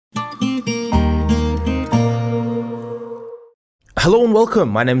Hello and welcome,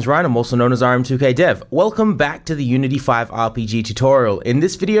 my name is Ryan, I'm also known as RM2K Dev. Welcome back to the Unity 5 RPG tutorial. In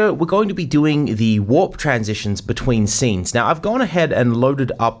this video, we're going to be doing the warp transitions between scenes. Now, I've gone ahead and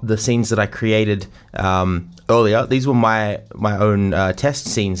loaded up the scenes that I created earlier. These were my own test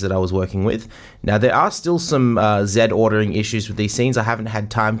scenes that I was working with. Now, there are still some Z ordering issues with these scenes. I haven't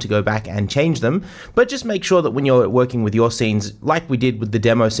had time to go back and change them, but just make sure that when you're working with your scenes, like we did with the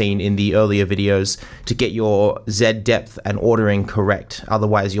demo scene in the earlier videos, to get your Z depth and ordering correct.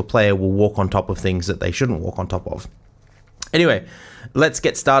 Otherwise, your player will walk on top of things that they shouldn't walk on top of. Anyway, let's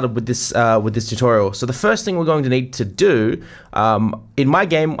get started with this tutorial. So the first thing we're going to need to do, in my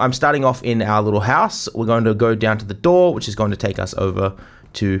game, I'm starting off in our little house. We're going to go down to the door, which is going to take us over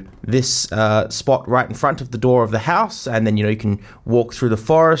to this spot right in front of the door of the house, and then you can walk through the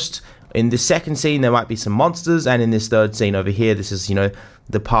forest. In the second scene there might be some monsters, and in this third scene over here, this is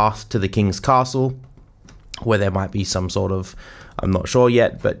the path to the king's castle, where there might be some sort of, I'm not sure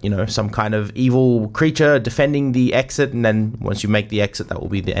yet, but some kind of evil creature defending the exit, and then once you make the exit, that will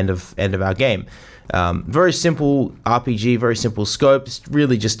be the end of our game. Very simple RPG, very simple scope. It's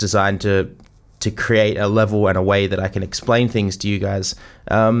really just designed to create a level and a way that I can explain things to you guys.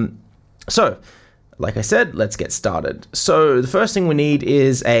 So, like I said, let's get started. So the first thing we need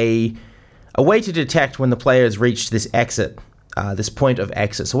is a way to detect when the player has reached this exit, this point of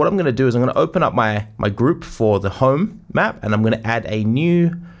exit. So what I'm going to do is I'm going to open up my group for the home map, and I'm going to add a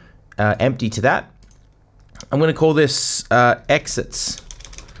new empty to that. I'm going to call this exits,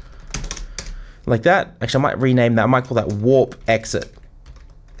 like that. Actually, I might rename that. I might call that warp exits.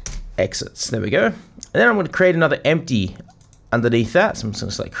 There we go. And then I'm going to create another empty underneath that. So I'm just going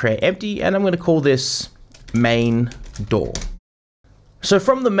to select create empty, and I'm going to call this main door. So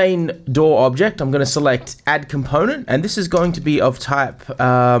from the main door object, I'm going to select add component, and this is going to be of type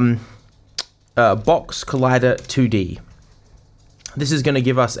box collider 2D. This is going to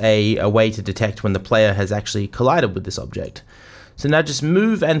give us a way to detect when the player has actually collided with this object. So now just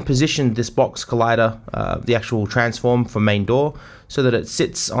move and position this box collider, the actual transform for main door, so that it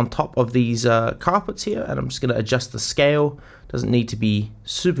sits on top of these carpets here, and I'm just going to adjust the scale. Doesn't need to be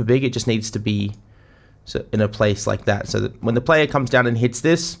super big, it just needs to be in a place like that, so that when the player comes down and hits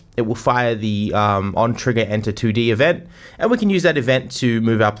this, it will fire the on trigger enter 2D event, and we can use that event to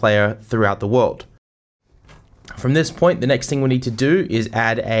move our player throughout the world. From this point, the next thing we need to do is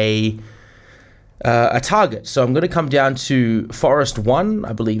add a target. So I'm going to come down to forest 1,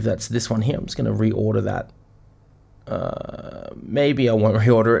 I believe that's this one here. I'm just going to reorder that. Maybe I won't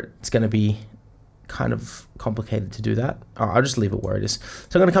reorder it. It's going to be kind of complicated to do that. I'll just leave it where it is.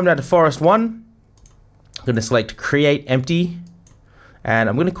 So I'm going to come down to forest 1. I'm going to select create empty, and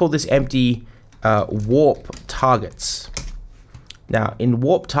I'm going to call this empty warp targets. Now in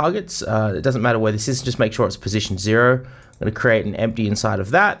warp targets, it doesn't matter where this is, just make sure it's position 0. I'm going to create an empty inside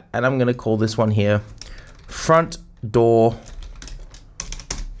of that, and I'm going to call this one here front door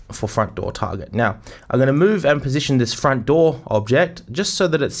for front door target. Now I'm going to move and position this front door object just so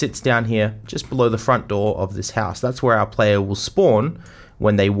that it sits down here just below the front door of this house. That's where our player will spawn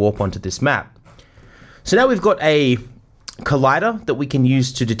when they warp onto this map. So now we've got a collider that we can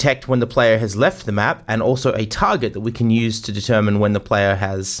use to detect when the player has left the map, and also a target that we can use to determine when the player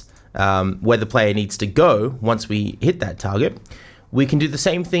has where the player needs to go once we hit that target. We can do the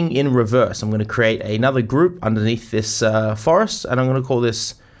same thing in reverse. I'm going to create another group underneath this forest, and I'm going to call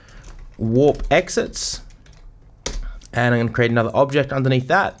this warp exits, and I'm going to create another object underneath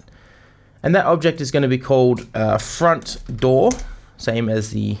that, and that object is going to be called front door, same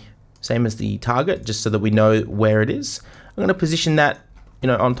as the target, just so that we know where it is. I'm going to position that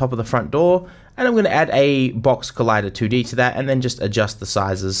on top of the front door, and I'm going to add a box collider 2D to that, and then just adjust the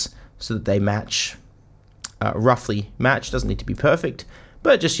sizes so that they match, roughly match. Doesn't need to be perfect,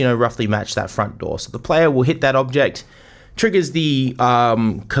 but just roughly match that front door. So the player will hit that object, triggers the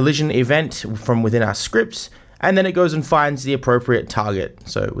collision event from within our script, and then it goes and finds the appropriate target.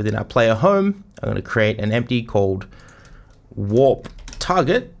 So within our player home, I'm going to create an empty called warp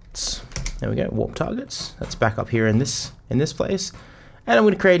targets. There we go, warp targets. That's back up here in this place, and I'm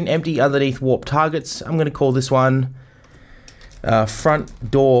going to create an empty underneath warp targets. I'm going to call this one front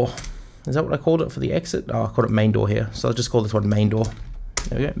door. Is that what I called it for the exit? Oh, I called it main door here, so I'll just call this one main door.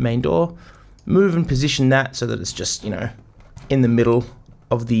 There we go, main door. Move and position that so that it's just in the middle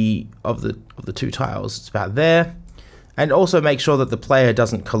of the two tiles. It's about there, and also make sure that the player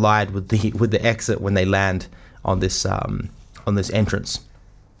doesn't collide with the exit when they land on this entrance.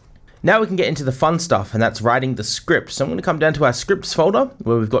 Now we can get into the fun stuff, and that's writing the script. So I'm going to come down to our scripts folder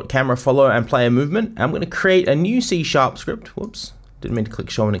where we've got camera follow and player movement. I'm going to create a new C# script. Whoops, didn't mean to click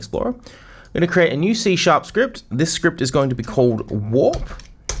show in Explorer. I'm going to create a new C# script. This script is going to be called warp.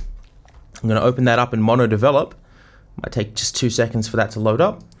 I'm going to open that up in MonoDevelop. Might take just 2 seconds for that to load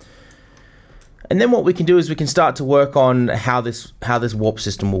up. And then what we can do is we can start to work on how this warp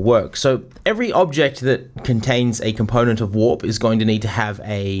system will work. So every object that contains a component of warp is going to need to have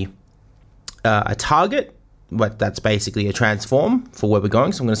a target, but that's basically a transform for where we're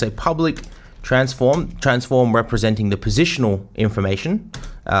going. So I'm going to say public transform representing the positional information.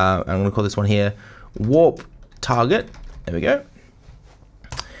 I'm going to call this one here warp target. There we go.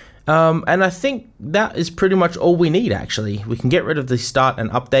 And I think that is pretty much all we need, actually. We can get rid of the start and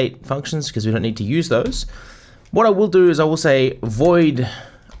update functions because we don't need to use those. What I will do is I will say void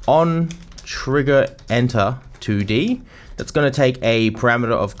on trigger enter 2D. That's going to take a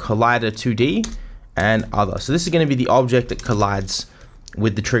parameter of collider 2D and other. So this is going to be the object that collides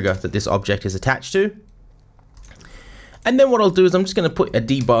with the trigger that this object is attached to. And then what I'll do is I'm just going to put a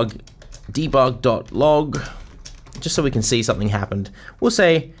debug.log just so we can see something happened. We'll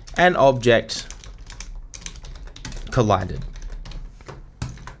say an object collided.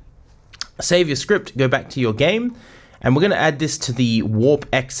 Save your script, go back to your game, and we're going to add this to the warp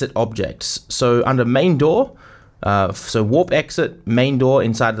exit objects. So under main door, so warp exit main door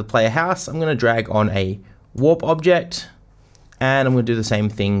inside the player house, I'm going to drag on a warp object, and I'm going to do the same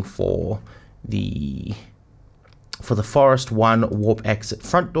thing for the forest 1 warp exit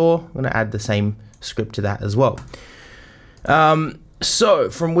front door. I'm going to add the same script to that as well. So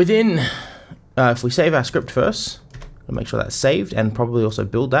from within, if we save our script first, I'll make sure that's saved and probably also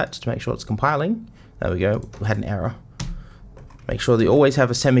build that just to make sure it's compiling. There we go, we had an error. Make sure that you always have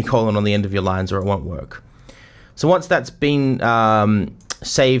a semicolon on the end of your lines or it won't work. So once that's been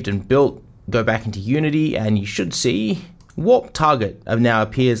saved and built, go back into Unity and you should see warp target now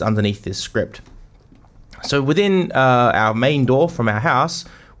appears underneath this script. So within our main door from our house,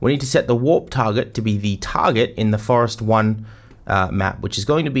 we need to set the warp target to be the target in the forest 1 map, which is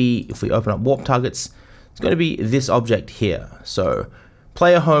going to be, if we open up warp targets, it's going to be this object here. So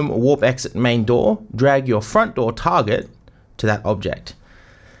player home warp exit main door, drag your front door target to that object.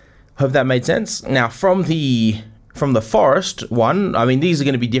 Hope that made sense. Now from the forest one, I mean, these are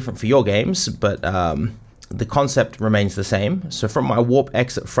going to be different for your games, but the concept remains the same. So from my warp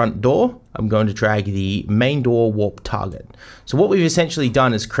exit front door, I'm going to drag the main door warp target. So what we've essentially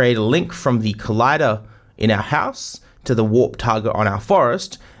done is create a link from the collider in our house to the warp target on our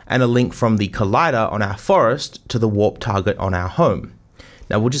forest, and a link from the collider on our forest to the warp target on our home.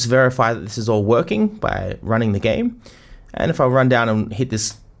 Now we'll just verify that this is all working by running the game. And if I run down and hit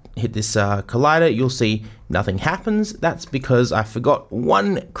this collider, you'll see nothing happens. That's because I forgot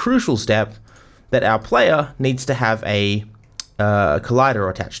one crucial step, that our player needs to have a collider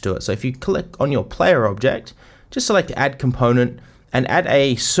attached to it. So if you click on your player object, just select add component and add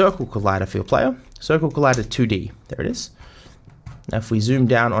a circle collider for your player. Circle collider 2D, there it is. Now if we zoom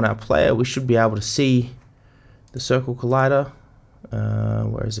down on our player, we should be able to see the circle collider.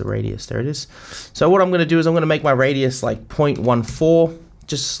 Where is the radius? There it is. So what I'm going to do is I'm going to make my radius like 0.14,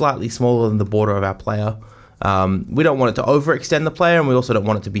 just slightly smaller than the border of our player. We don't want it to overextend the player, and we also don't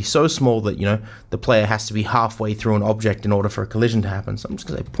want it to be so small that, you know, the player has to be halfway through an object in order for a collision to happen. So I'm just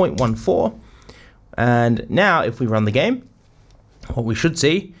going to say 0.14. And now if we run the game, what we should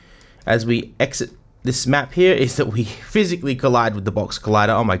see as we exit this map here is that we physically collide with the box collider.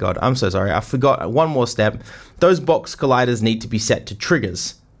 Oh my god, I'm so sorry, I forgot one more step. Those box colliders need to be set to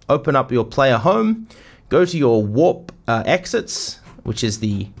triggers. Open up your player home, go to your warp exits, which is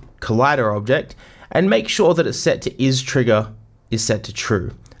the collider object, and make sure that it's set to is trigger is set to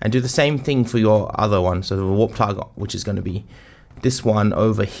true. And do the same thing for your other one. So the warp target, which is going to be this one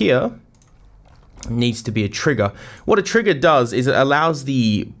over here, needs to be a trigger. What a trigger does is it allows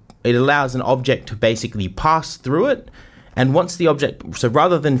an object to basically pass through it, and once the object, so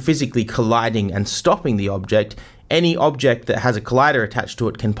rather than physically colliding and stopping the object, any object that has a collider attached to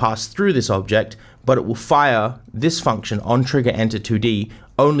it can pass through this object, but it will fire this function on trigger enter 2D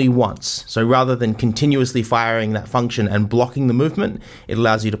only once. So rather than continuously firing that function and blocking the movement, it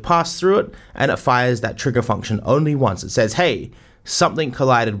allows you to pass through it, and it fires that trigger function only once. It says, hey, something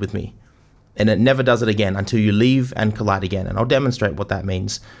collided with me, and it never does it again until you leave and collide again. And I'll demonstrate what that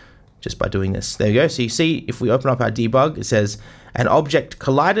means just by doing this. There you go. So you see, if we open up our debug, it says an object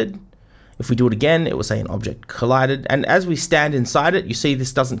collided. If we do it again, it will say an object collided. And as we stand inside it, you see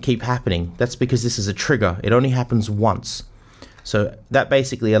this doesn't keep happening. That's because this is a trigger. It only happens once. So that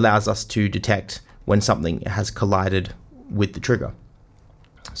basically allows us to detect when something has collided with the trigger.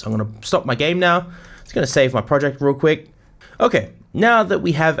 So I'm going to stop my game now. It's going to save my project real quick. Okay, now that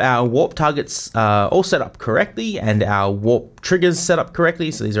we have our warp targets all set up correctly and our warp triggers set up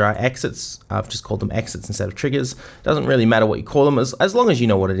correctly, so these are our exits. I've just called them exits instead of triggers. Doesn't really matter what you call them as long as you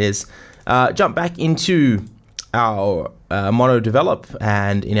know what it is. Jump back into our mono develop,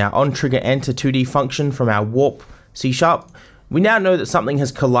 and in our onTrigger enter 2D function from our warp C#, we now know that something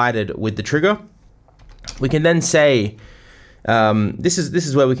has collided with the trigger. We can then say, this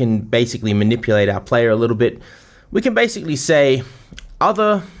is where we can basically manipulate our player a little bit. We can basically say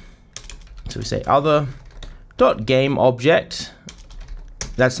other, so we say other dot game object.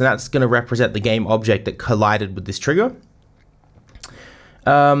 That's going to represent the game object that collided with this trigger.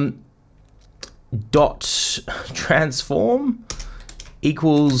 Dot transform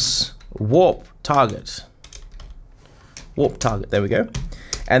equals warp target. Warp target, there we go.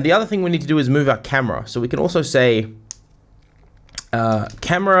 And the other thing we need to do is move our camera. So we can also say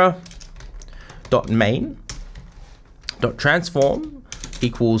camera dot main dot transform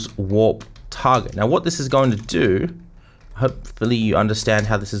equals warp target. Now what this is going to do, hopefully you understand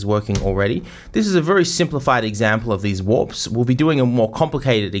how this is working already. This is a very simplified example of these warps. We'll be doing a more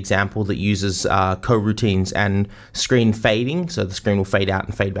complicated example that uses coroutines and screen fading, so the screen will fade out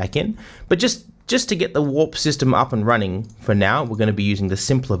and fade back in. But just to get the warp system up and running for now, we're going to be using the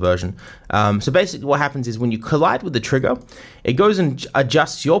simpler version. So basically what happens is when you collide with the trigger, it goes and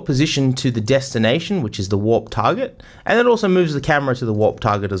adjusts your position to the destination, which is the warp target, and it also moves the camera to the warp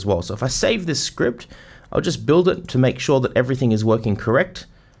target as well. So if I save this script, I'll just build it to make sure that everything is working correct.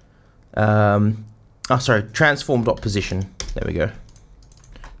 Sorry, transform.position. There we go.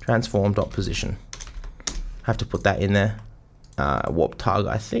 Transform.position. Have to put that in there. Warp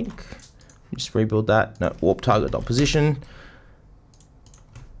target, I think. Just rebuild that. No, warp target.position.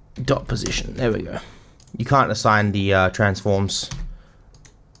 .position. There we go. You can't assign the transforms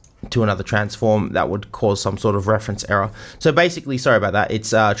to another transform. That would cause some sort of reference error. So basically, sorry about that.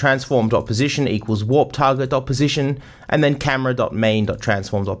 It's transform.position equals warp target.position, and then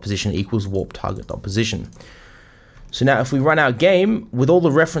camera.main.transform.position equals warp target.position. So now if we run our game with all the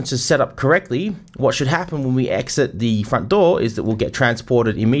references set up correctly, what should happen when we exit the front door is that we'll get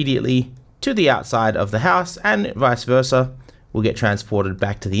transported immediately to the outside of the house, and vice versa, we'll get transported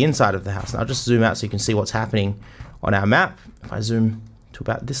back to the inside of the house. Now I'll just zoom out so you can see what's happening on our map. If I zoom to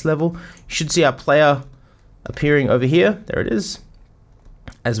about this level, you should see our player appearing over here. There it is.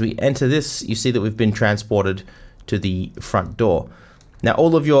 As we enter this, you see that we've been transported to the front door. Now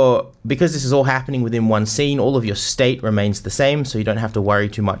because this is all happening within one scene, all of your state remains the same, so you don't have to worry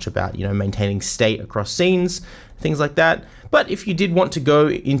too much about, maintaining state across scenes, things like that. But if you did want to go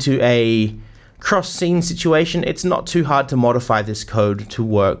into a cross-scene situation, it's not too hard to modify this code to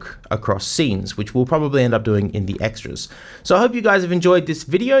work across scenes, which we'll probably end up doing in the extras. So I hope you guys have enjoyed this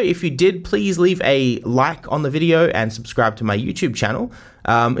video. If you did, please leave a like on the video and subscribe to my YouTube channel.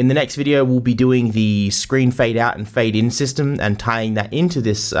 In the next video, we'll be doing the screen fade out and fade in system and tying that into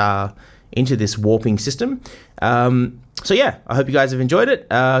this warping system. So yeah, I hope you guys have enjoyed it.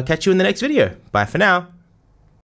 Catch you in the next video. Bye for now.